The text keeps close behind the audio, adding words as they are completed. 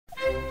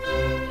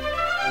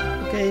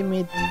Okay,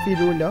 meet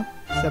Firulo.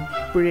 It's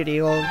a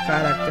pretty old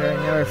character, I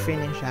never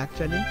finished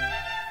actually.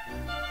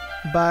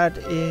 But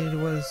it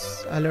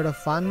was a lot of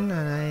fun,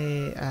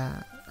 and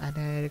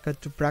I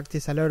got to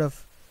practice a lot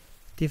of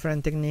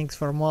different techniques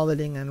for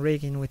modeling and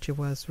rigging, which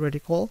was really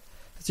cool.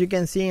 As you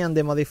can see on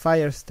the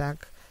modifier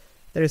stack,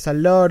 there is a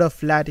lot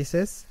of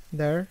lattices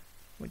there,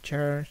 which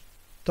are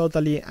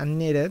totally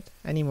unneeded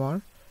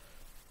anymore.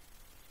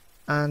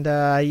 And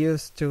I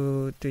used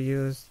to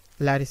use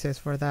lattices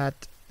for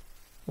that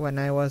when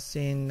I was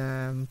in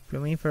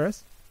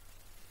Plumiferous.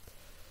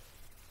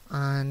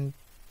 And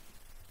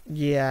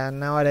yeah,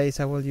 nowadays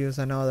I will use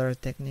another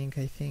technique,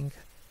 I think.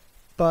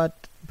 But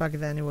back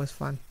then it was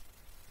fun.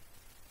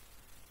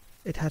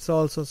 It has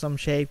also some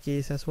shape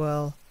keys as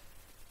well.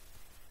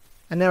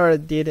 I never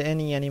did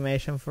any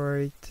animation for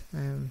it.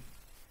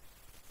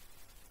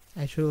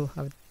 I should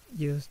have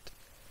used...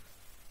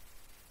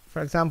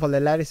 For example,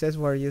 the lattices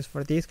were used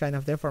for these kind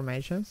of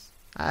deformations.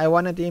 I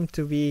wanted him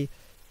to be,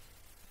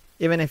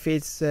 even if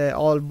it's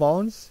all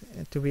bones,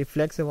 to be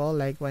flexible,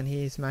 like when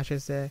he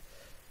smashes the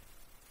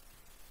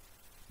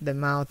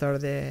mouth or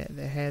the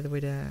head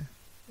with a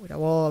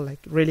wall, like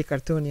really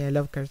cartoony. I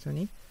love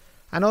cartoony.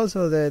 And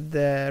also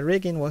the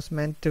rigging was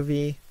meant to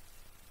be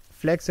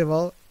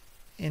flexible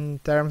in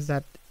terms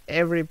that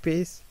every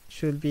piece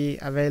should be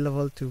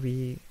available to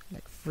be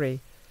like free,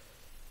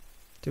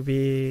 to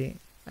be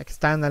like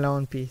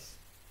standalone piece.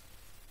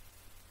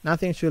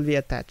 Nothing should be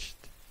attached.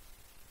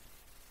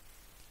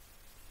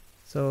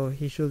 So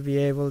he should be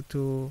able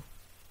to,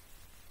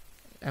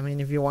 I mean,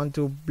 if you want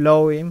to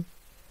blow him,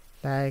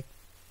 like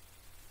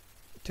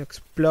to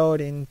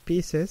explode in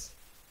pieces,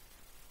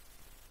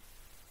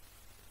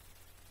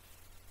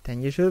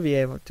 then you should be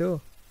able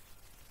to,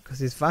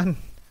 because it's fun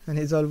and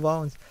it's all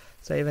bones.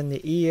 So even the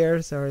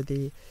ears or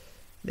the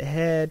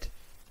head,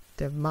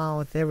 the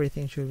mouth,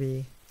 everything should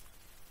be.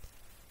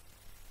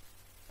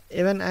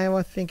 Even I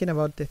was thinking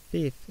about the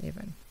teeth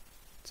even.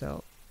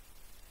 So,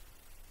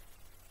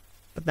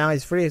 but now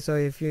it's free, so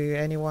if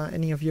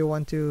any of you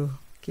want to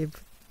keep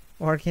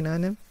working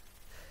on them.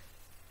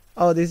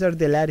 Oh, these are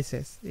the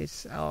lattices.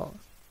 It's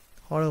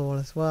horrible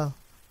as well.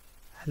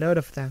 A lot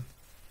of them.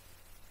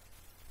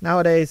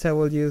 Nowadays I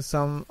will use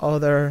some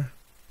other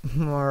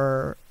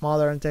more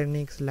modern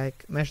techniques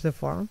like mesh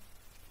deform.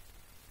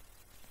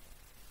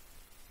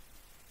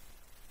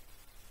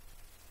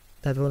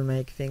 That will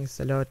make things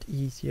a lot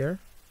easier.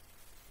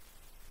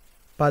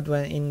 But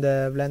when in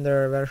the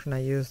Blender version I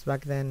used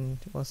back then,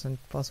 it wasn't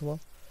possible.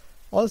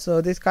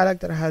 Also, this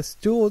character has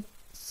two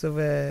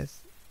subdivision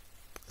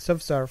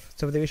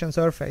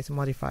surface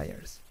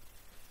modifiers.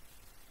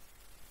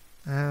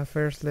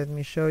 First, let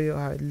me show you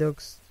how it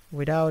looks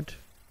without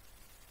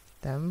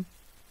them.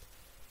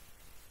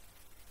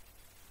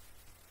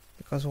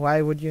 Because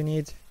why would you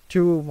need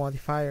two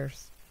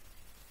modifiers?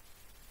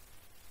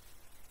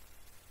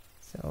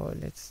 So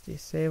let's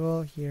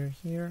disable here.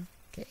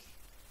 Okay.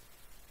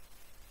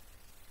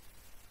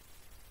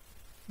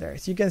 There,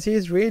 as you can see,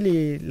 it's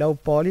really low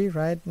poly,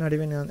 right? Not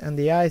even on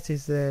the eyes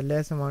is the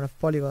less amount of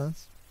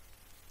polygons.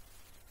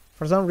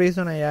 For some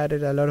reason, I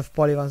added a lot of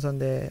polygons on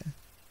the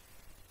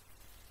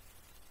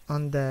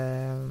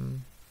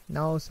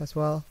nose as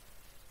well.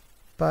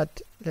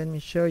 But let me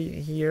show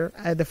you here.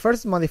 The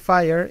first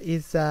modifier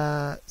is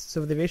a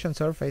subdivision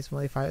surface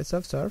modifier,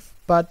 subsurf,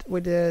 but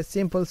with a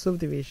simple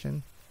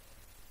subdivision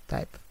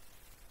type.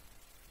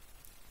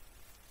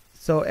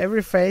 So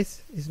every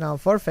face is now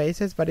 4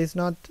 faces, but it's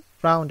not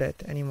rounded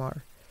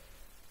anymore.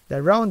 The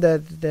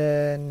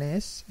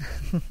roundedness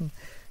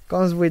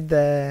comes with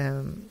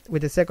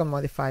the second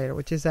modifier,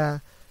 which is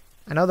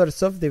another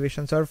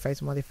subdivision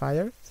surface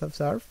modifier,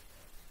 subsurf,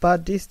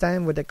 but this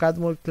time with the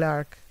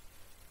Catmull-Clark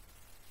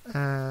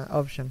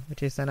option,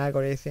 which is an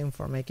algorithm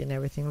for making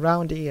everything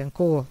roundy and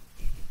cool.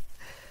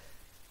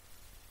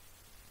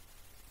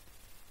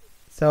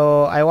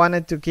 So I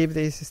wanted to keep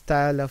this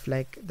style of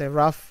like the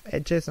rough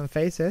edges and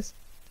faces,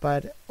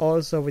 but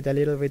also with a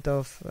little bit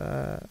of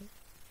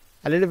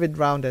a little bit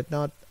rounded,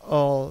 not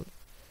all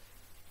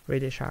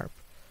really sharp.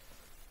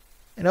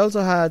 It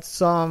also had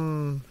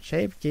some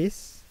shape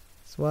keys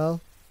as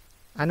well.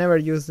 I never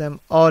used them,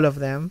 all of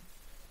them,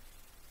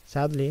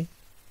 sadly.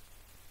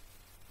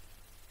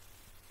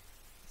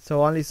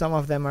 So only some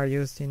of them are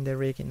used in the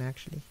rigging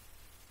actually.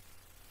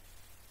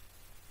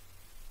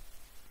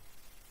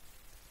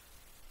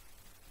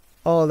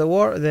 Oh,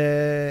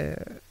 the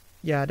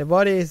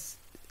body is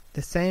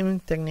the same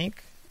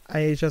technique.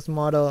 I just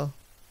model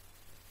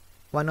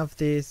one of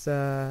these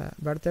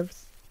vertebrae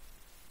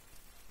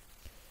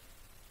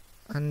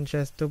and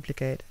just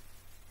duplicate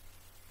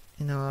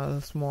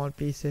small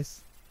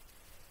pieces.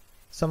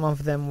 Some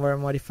of them were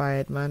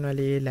modified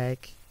manually,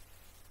 like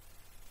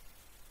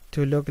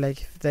to look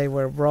like they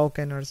were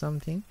broken or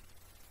something.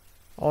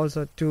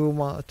 Also two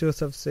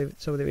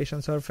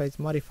subdivision surface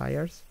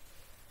modifiers.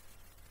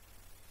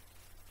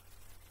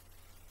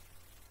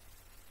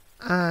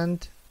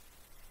 And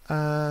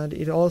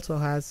it also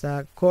has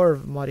a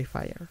curve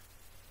modifier,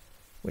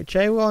 which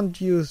I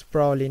won't use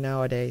probably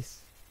nowadays.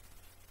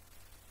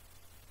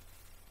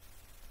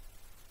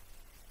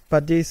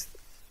 But this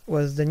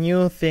was the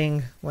new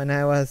thing when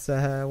I was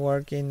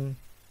working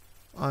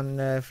on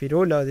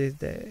Firulo.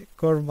 The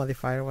curve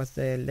modifier was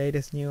the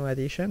latest new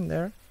addition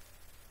there.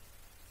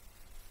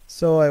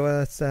 So I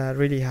was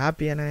really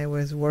happy, and I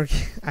was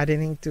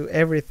adding to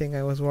everything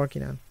I was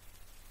working on,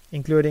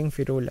 including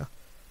Firulo.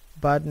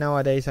 But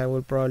nowadays I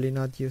will probably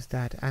not use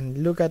that.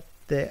 And look at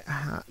the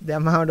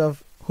amount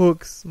of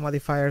hooks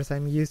modifiers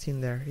I'm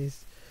using there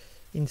is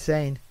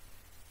insane.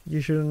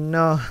 You should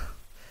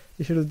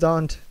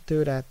don't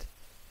do that.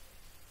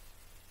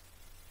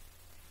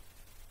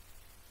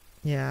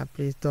 Yeah,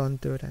 please don't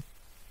do that.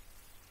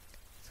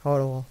 It's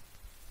horrible.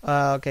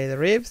 Okay, the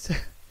ribs.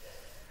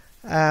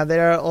 They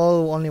are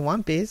all only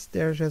one piece.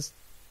 They're just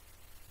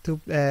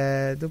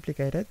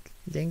duplicated,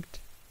 linked,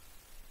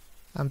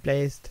 and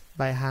placed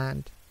by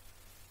hand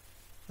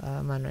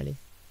manually.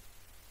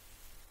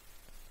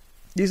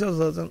 This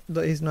also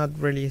is not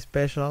really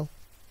special.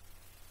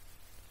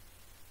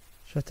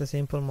 Just a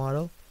simple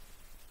model.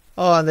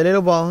 Oh, and the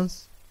little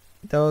bones.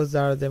 Those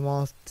are the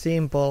most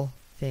simple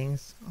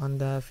things on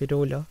the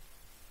Firulo.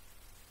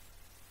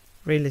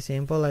 Really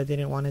simple. I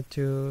didn't want it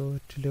to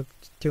look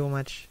too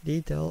much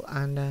detail,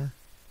 and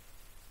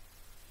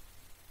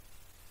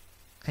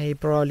I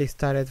probably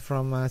started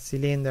from a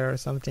cylinder or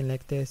something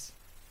like this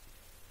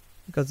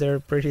because they're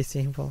pretty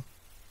simple.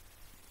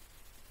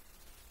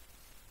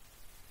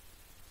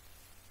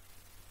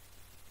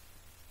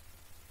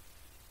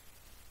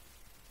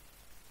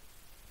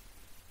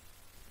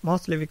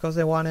 Mostly because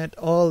I wanted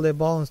all the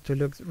bones to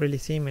look really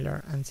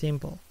similar and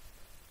simple.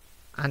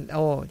 And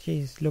oh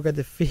jeez, look at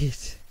the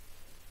feet.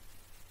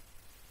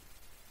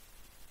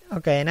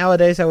 Okay,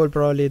 nowadays I will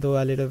probably do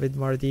a little bit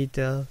more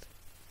detailed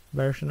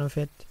version of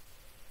it.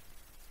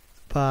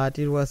 But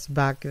it was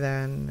back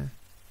then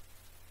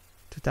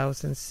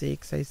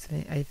 2006 I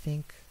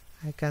think.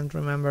 I can't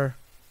remember.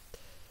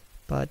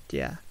 But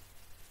yeah.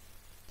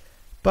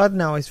 But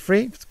now it's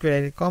free, it's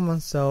Creative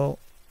Commons, so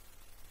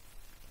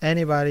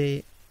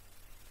anybody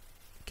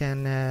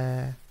can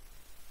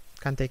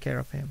take care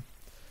of him.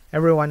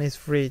 Everyone is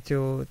free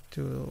to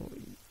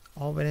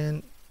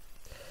open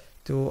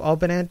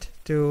it,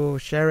 to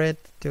share it,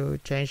 to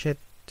change it,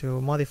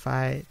 to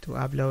modify, to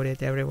upload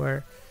it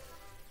everywhere,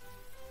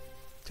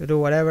 to do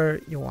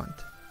whatever you want.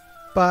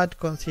 But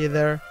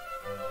consider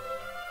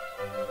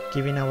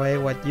giving away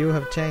what you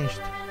have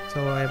changed, so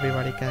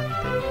everybody can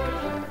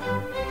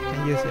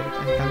use it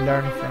and can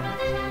learn from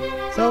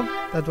it. So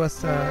that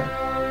was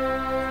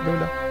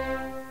Lula.